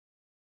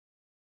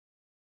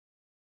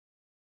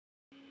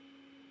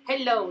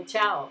Hello,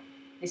 ciao!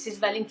 This is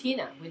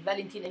Valentina with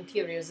Valentina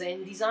Interiors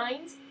and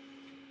Designs.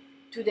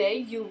 Today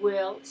you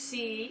will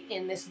see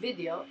in this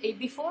video a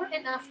before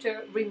and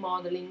after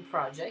remodeling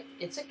project.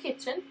 It's a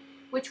kitchen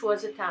which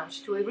was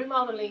attached to a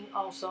remodeling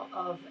also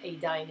of a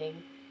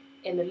dining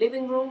in the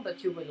living room,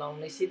 but you will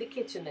only see the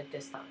kitchen at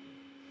this time.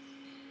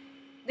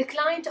 The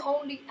client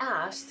only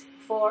asked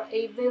for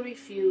a very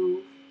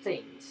few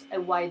things: a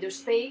wider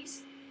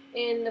space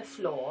in the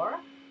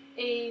floor,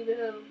 a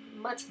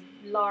much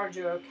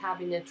larger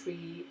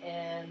cabinetry,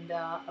 and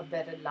a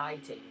better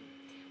lighting.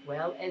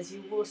 Well, as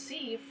you will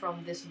see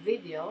from this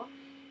video,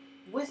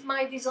 with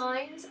my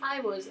designs I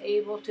was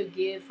able to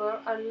give her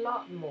a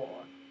lot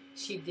more.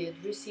 She did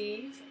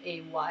receive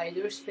a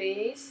wider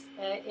space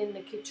in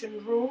the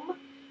kitchen room,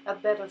 a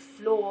better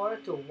floor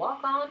to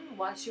walk on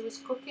while she was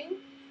cooking,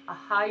 a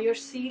higher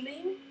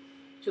ceiling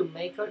to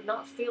make her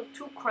not feel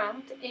too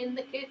cramped in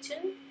the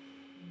kitchen,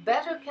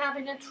 better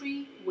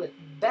cabinetry with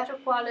better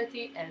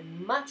quality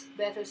and much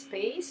better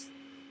space.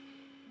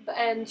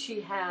 And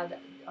she had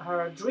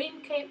her dream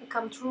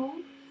come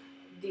true.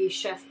 The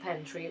chef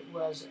pantry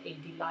was a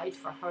delight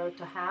for her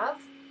to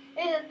have,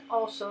 and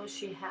also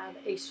she had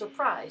a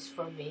surprise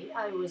for me.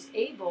 I was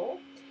able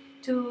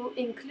to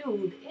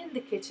include in the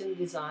kitchen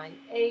design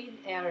an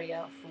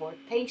area for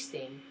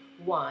tasting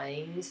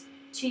wines,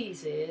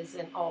 cheeses,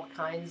 and all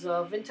kinds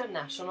of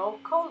international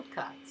cold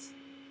cuts.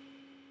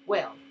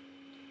 Well,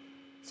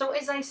 so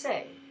as I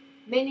say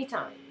many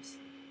times,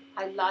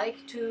 I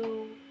like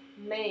to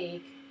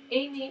make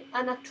any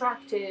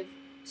unattractive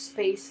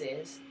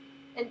spaces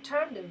and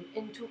turn them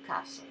into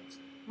castles.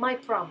 My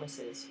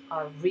promises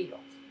are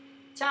real.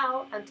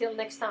 Ciao, until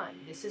next time.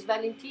 This is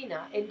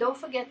Valentina, and don't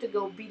forget to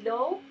go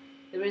below.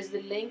 There is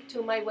the link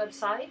to my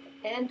website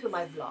and to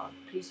my blog.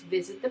 Please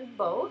visit them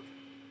both,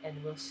 and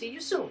we'll see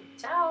you soon.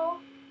 Ciao!